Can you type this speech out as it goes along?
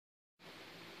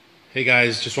Hey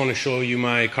guys, just want to show you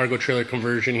my cargo trailer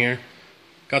conversion here.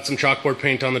 Got some chalkboard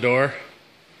paint on the door.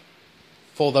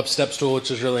 Fold up step stool, which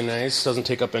is really nice. Doesn't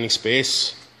take up any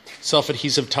space.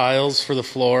 Self-adhesive tiles for the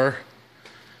floor.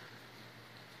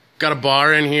 Got a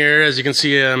bar in here. As you can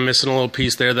see, I'm missing a little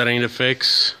piece there that I need to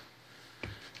fix.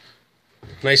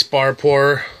 Nice bar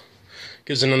pour.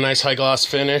 Gives it a nice high gloss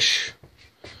finish.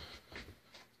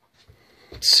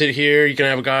 Sit here, you can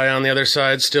have a guy on the other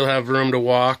side, still have room to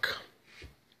walk.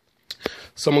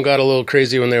 Someone got a little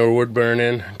crazy when they were wood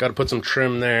burning. Got to put some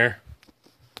trim there.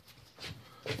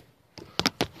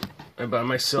 I'm by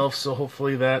myself, so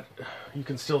hopefully that you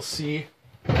can still see.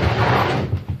 The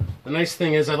nice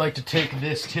thing is I like to take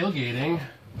this tailgating,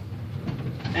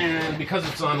 and because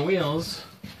it's on wheels,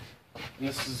 and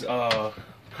this is a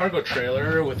cargo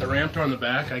trailer with a ramp door on the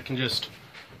back, I can just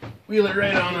wheel it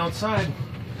right on outside.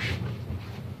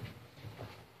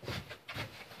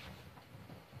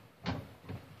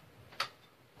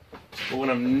 But when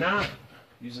I'm not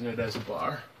using it as a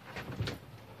bar,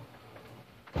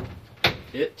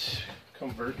 it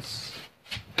converts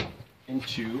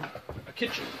into a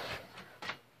kitchen.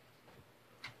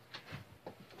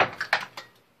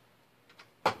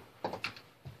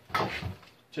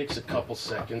 Takes a couple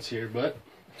seconds here, but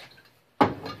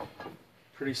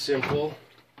pretty simple.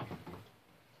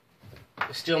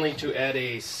 I still need to add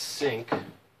a sink.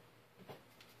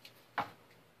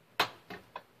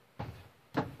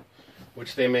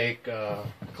 Which they make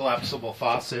collapsible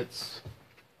faucets.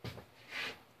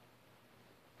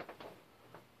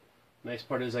 Nice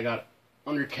part is I got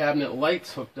under cabinet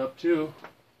lights hooked up too.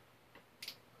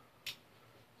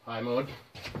 High mode.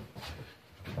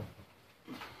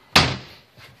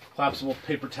 Collapsible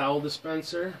paper towel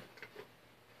dispenser.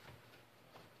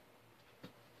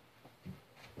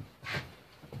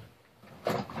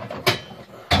 Of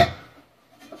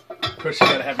course, you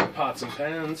gotta have your pots and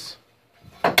pans.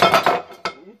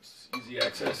 Oops, easy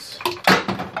access.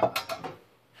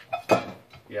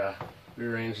 Yeah,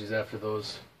 rearrange these after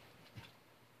those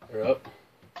are up.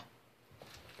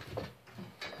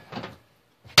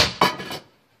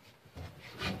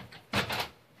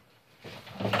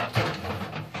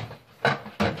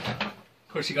 Of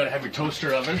course, you gotta have your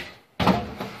toaster oven.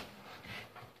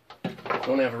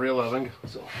 Don't have a real oven,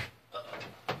 so.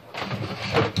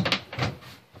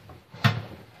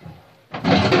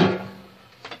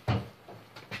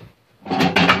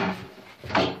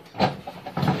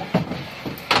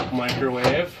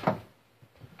 Microwave.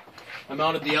 I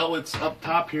mounted the outlets up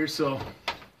top here, so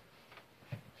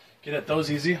get at those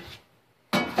easy.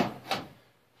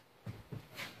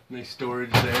 Nice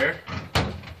storage there.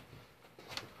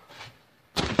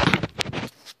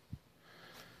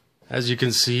 As you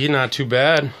can see, not too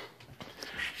bad.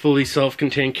 Fully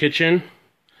self-contained kitchen.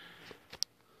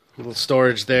 Little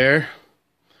storage there.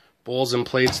 Bowls and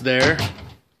plates there.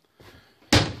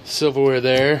 Silverware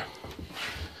there.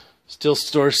 Still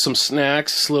stores some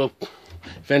snacks,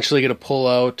 eventually get a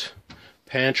pull-out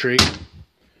pantry.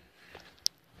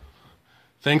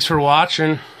 Thanks for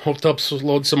watching. Hope to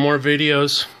upload some more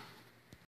videos.